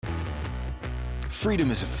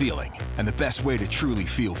Freedom is a feeling, and the best way to truly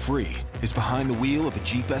feel free is behind the wheel of a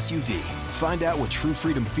Jeep SUV. Find out what true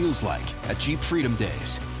freedom feels like at Jeep Freedom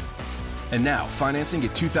Days. And now, financing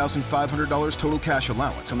at $2,500 total cash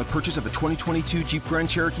allowance on the purchase of a 2022 Jeep Grand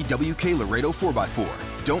Cherokee WK Laredo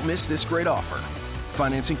 4x4. Don't miss this great offer.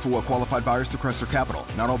 Financing for well-qualified buyers through Chrysler Capital.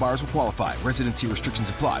 Not all buyers will qualify. Residency restrictions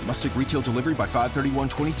apply. Must take retail delivery by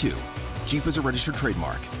 5/31/22. Jeep is a registered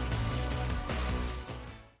trademark.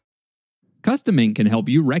 Custom Ink can help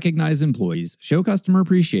you recognize employees, show customer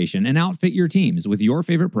appreciation, and outfit your teams with your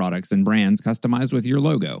favorite products and brands customized with your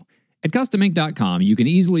logo. At CustomInk.com, you can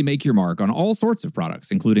easily make your mark on all sorts of products,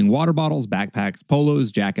 including water bottles, backpacks,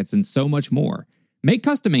 polos, jackets, and so much more. Make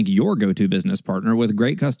Custom Ink your go-to business partner with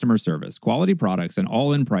great customer service, quality products, and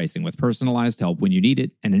all-in pricing with personalized help when you need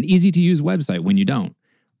it and an easy-to-use website when you don't.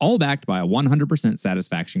 All backed by a 100%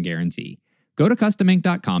 satisfaction guarantee. Go to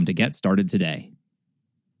CustomInk.com to get started today.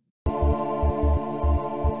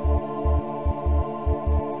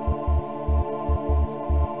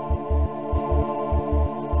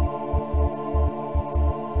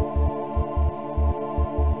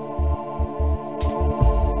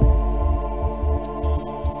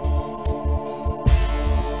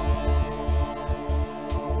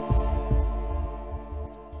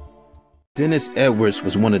 Dennis Edwards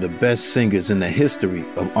was one of the best singers in the history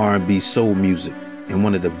of R&B soul music and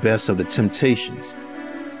one of the best of the Temptations.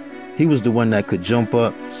 He was the one that could jump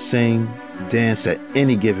up, sing, dance at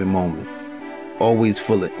any given moment, always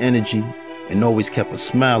full of energy and always kept a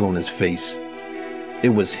smile on his face.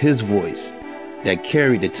 It was his voice that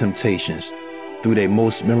carried the Temptations through their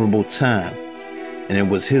most memorable time, and it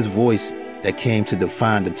was his voice that came to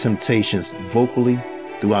define the Temptations vocally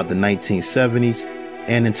throughout the 1970s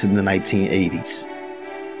and into the 1980s.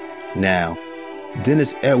 Now,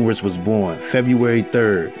 Dennis Edwards was born February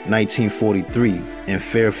 3rd, 1943 in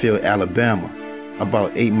Fairfield, Alabama,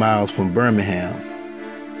 about 8 miles from Birmingham.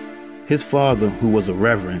 His father, who was a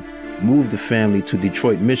reverend, moved the family to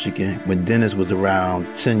Detroit, Michigan when Dennis was around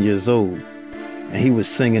 10 years old, and he was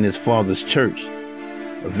singing his father's church.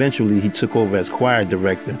 Eventually, he took over as choir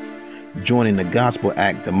director, joining the gospel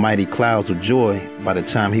act The Mighty Clouds of Joy by the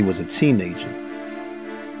time he was a teenager.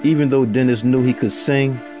 Even though Dennis knew he could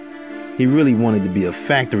sing, he really wanted to be a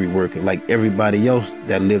factory worker like everybody else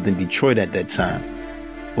that lived in Detroit at that time.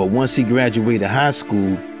 But once he graduated high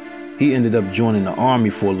school, he ended up joining the Army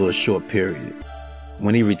for a little short period.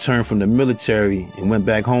 When he returned from the military and went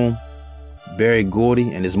back home, Berry Gordy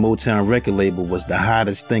and his Motown record label was the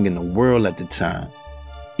hottest thing in the world at the time.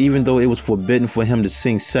 Even though it was forbidden for him to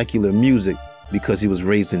sing secular music because he was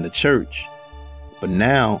raised in the church. But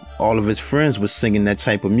now, all of his friends were singing that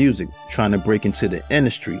type of music, trying to break into the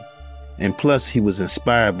industry. And plus, he was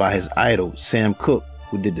inspired by his idol, Sam Cooke,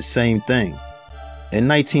 who did the same thing. In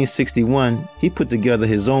 1961, he put together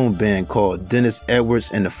his own band called Dennis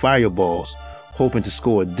Edwards and the Fireballs, hoping to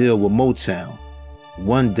score a deal with Motown.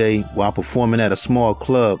 One day, while performing at a small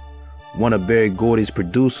club, one of Berry Gordy's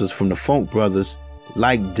producers from the Funk Brothers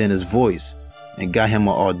liked Dennis' voice and got him an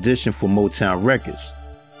audition for Motown Records.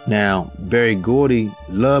 Now, Berry Gordy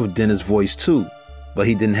loved Dennis' voice too, but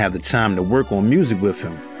he didn't have the time to work on music with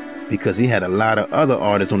him because he had a lot of other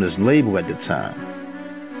artists on his label at the time.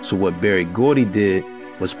 So what Berry Gordy did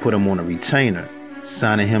was put him on a retainer,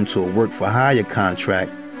 signing him to a work-for-hire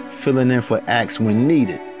contract, filling in for acts when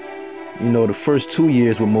needed. You know, the first 2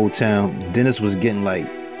 years with Motown, Dennis was getting like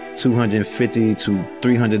 $250 to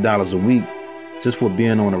 $300 a week just for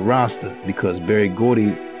being on a roster because Berry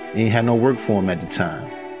Gordy ain't had no work for him at the time.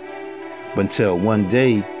 But until one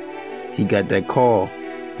day, he got that call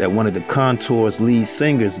that one of the Contours' lead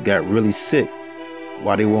singers got really sick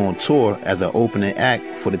while they were on tour as an opening act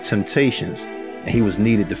for the Temptations, and he was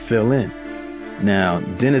needed to fill in. Now,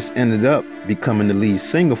 Dennis ended up becoming the lead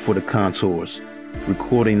singer for the Contours,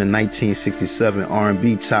 recording the 1967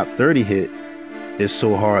 R&B Top 30 hit, It's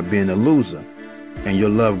So Hard Being a Loser, and Your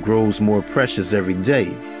Love Grows More Precious Every Day.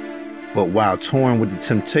 But while touring with the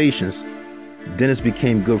Temptations, Dennis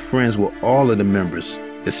became good friends with all of the members,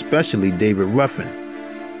 especially David Ruffin.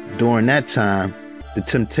 During that time, the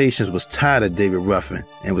Temptations was tired of David Ruffin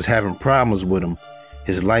and was having problems with him,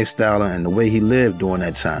 his lifestyle and the way he lived during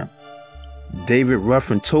that time. David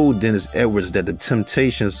Ruffin told Dennis Edwards that the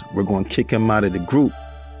Temptations were going to kick him out of the group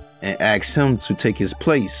and asked him to take his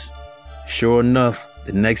place. Sure enough,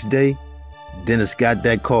 the next day, Dennis got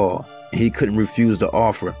that call and he couldn't refuse the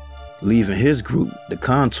offer, leaving his group, the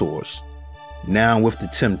Contours. Now with the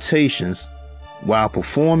Temptations, while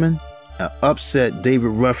performing, an upset David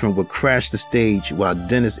Ruffin would crash the stage while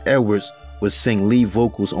Dennis Edwards would sing lead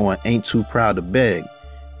vocals on Ain't Too Proud to Beg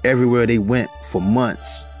everywhere they went for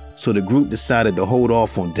months. So the group decided to hold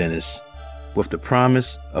off on Dennis with the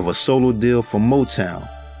promise of a solo deal from Motown,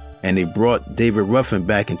 and they brought David Ruffin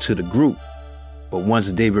back into the group. But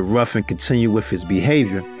once David Ruffin continued with his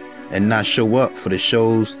behavior and not show up for the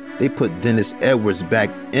shows, they put Dennis Edwards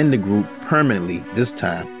back in the group permanently this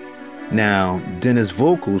time. Now, Dennis'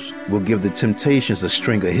 vocals will give the Temptations a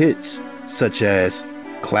string of hits, such as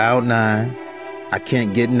Cloud 9, I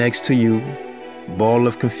Can't Get Next to You, Ball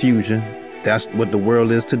of Confusion, That's What the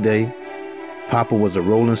World Is Today, Papa Was a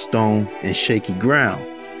Rolling Stone, and Shaky Ground.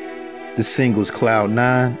 The singles Cloud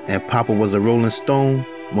 9 and Papa Was a Rolling Stone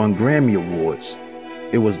won Grammy Awards.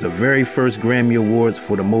 It was the very first Grammy Awards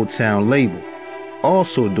for the Motown label.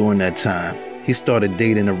 Also during that time, he started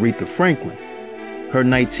dating Aretha Franklin. Her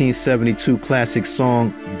 1972 classic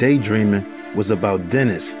song, Daydreamin', was about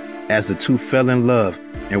Dennis, as the two fell in love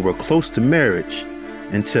and were close to marriage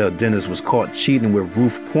until Dennis was caught cheating with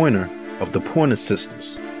Ruth Pointer of the Pointer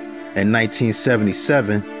Sisters. In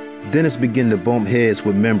 1977, Dennis began to bump heads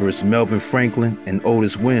with members Melvin Franklin and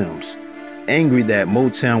Otis Williams. Angry that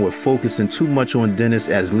Motown were focusing too much on Dennis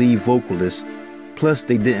as lead vocalist, plus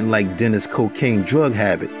they didn't like Dennis' cocaine drug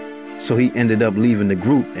habit, so he ended up leaving the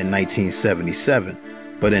group in 1977.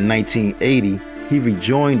 But in 1980, he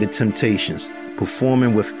rejoined the Temptations,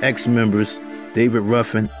 performing with ex-members David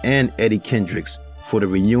Ruffin and Eddie Kendricks for the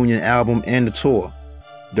reunion album and the tour.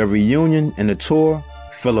 The reunion and the tour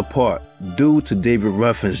fell apart due to David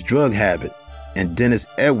Ruffin's drug habit and Dennis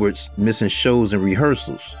Edwards missing shows and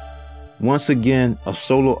rehearsals. Once again, a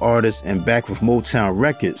solo artist and back with Motown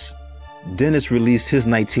Records, Dennis released his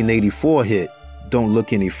 1984 hit, Don't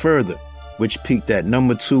Look Any Further, which peaked at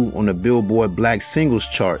number 2 on the Billboard Black Singles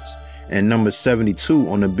charts and number 72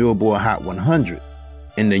 on the Billboard Hot 100.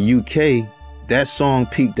 In the UK, that song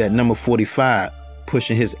peaked at number 45,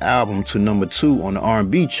 pushing his album to number 2 on the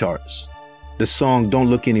R&B charts. The song Don't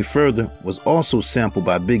Look Any Further was also sampled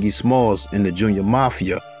by Biggie Smalls and the Junior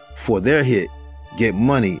Mafia for their hit, Get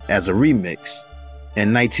Money, as a remix.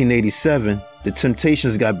 In 1987, the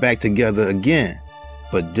Temptations got back together again,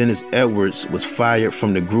 but Dennis Edwards was fired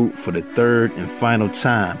from the group for the third and final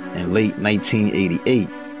time in late 1988.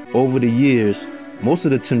 Over the years, most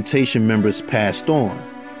of the Temptation members passed on.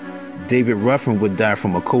 David Ruffin would die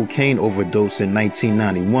from a cocaine overdose in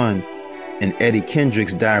 1991, and Eddie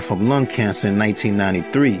Kendricks died from lung cancer in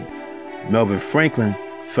 1993. Melvin Franklin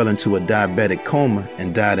fell into a diabetic coma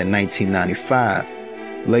and died in 1995.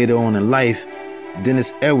 Later on in life,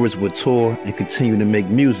 Dennis Edwards would tour and continue to make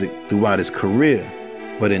music throughout his career.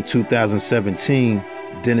 But in 2017,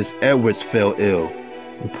 Dennis Edwards fell ill,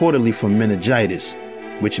 reportedly from meningitis,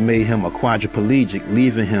 which made him a quadriplegic,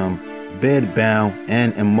 leaving him bedbound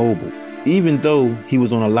and immobile, even though he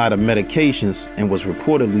was on a lot of medications and was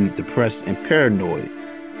reportedly depressed and paranoid.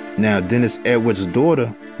 Now, Dennis Edwards' daughter,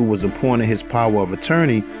 who was appointed his power of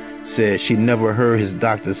attorney, said she never heard his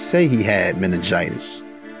doctor say he had meningitis.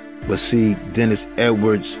 But see, Dennis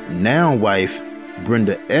Edwards' now wife,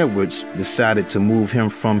 Brenda Edwards, decided to move him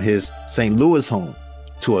from his St. Louis home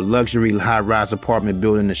to a luxury high-rise apartment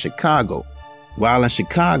building in Chicago. While in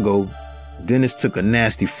Chicago, Dennis took a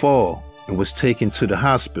nasty fall and was taken to the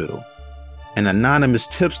hospital. An anonymous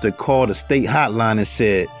tipster called a state hotline and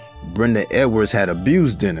said Brenda Edwards had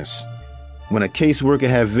abused Dennis. When a caseworker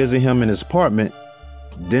had visited him in his apartment,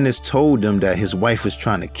 Dennis told them that his wife was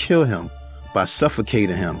trying to kill him by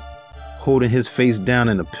suffocating him, holding his face down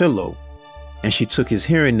in a pillow, and she took his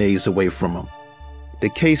hearing aids away from him. The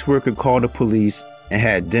caseworker called the police and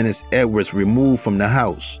had Dennis Edwards removed from the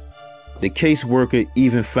house. The caseworker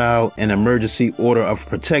even filed an emergency order of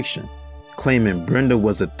protection, claiming Brenda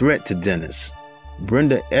was a threat to Dennis.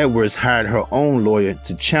 Brenda Edwards hired her own lawyer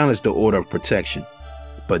to challenge the order of protection,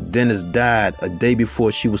 but Dennis died a day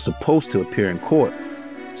before she was supposed to appear in court,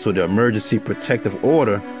 so the emergency protective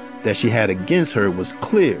order that she had against her was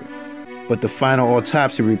cleared. But the final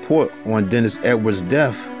autopsy report on Dennis Edwards'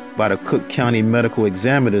 death by the Cook County medical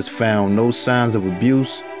examiners found no signs of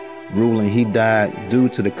abuse, ruling he died due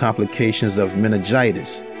to the complications of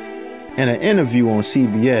meningitis. In an interview on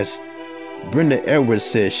CBS, Brenda Edwards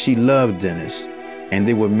said she loved Dennis, and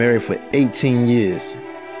they were married for 18 years.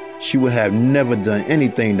 She would have never done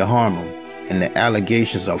anything to harm him, and the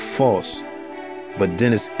allegations are false. But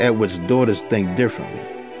Dennis Edwards' daughters think differently.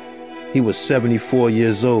 He was 74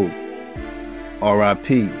 years old.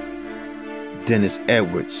 R.I.P. Dennis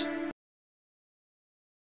Edwards.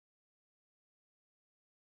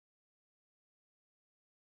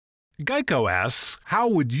 Geico asks, how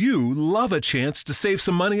would you love a chance to save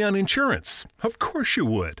some money on insurance? Of course you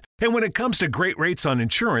would. And when it comes to great rates on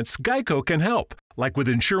insurance, Geico can help. Like with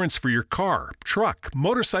insurance for your car, truck,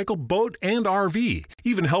 motorcycle, boat, and RV.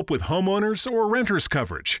 Even help with homeowners or renters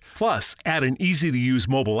coverage. Plus, add an easy-to-use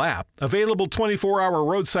mobile app, available 24-hour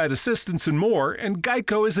roadside assistance and more, and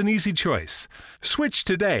Geico is an easy choice. Switch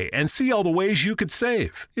today and see all the ways you could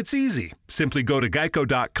save. It's easy. Simply go to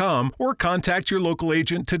geico.com or contact your local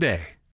agent today.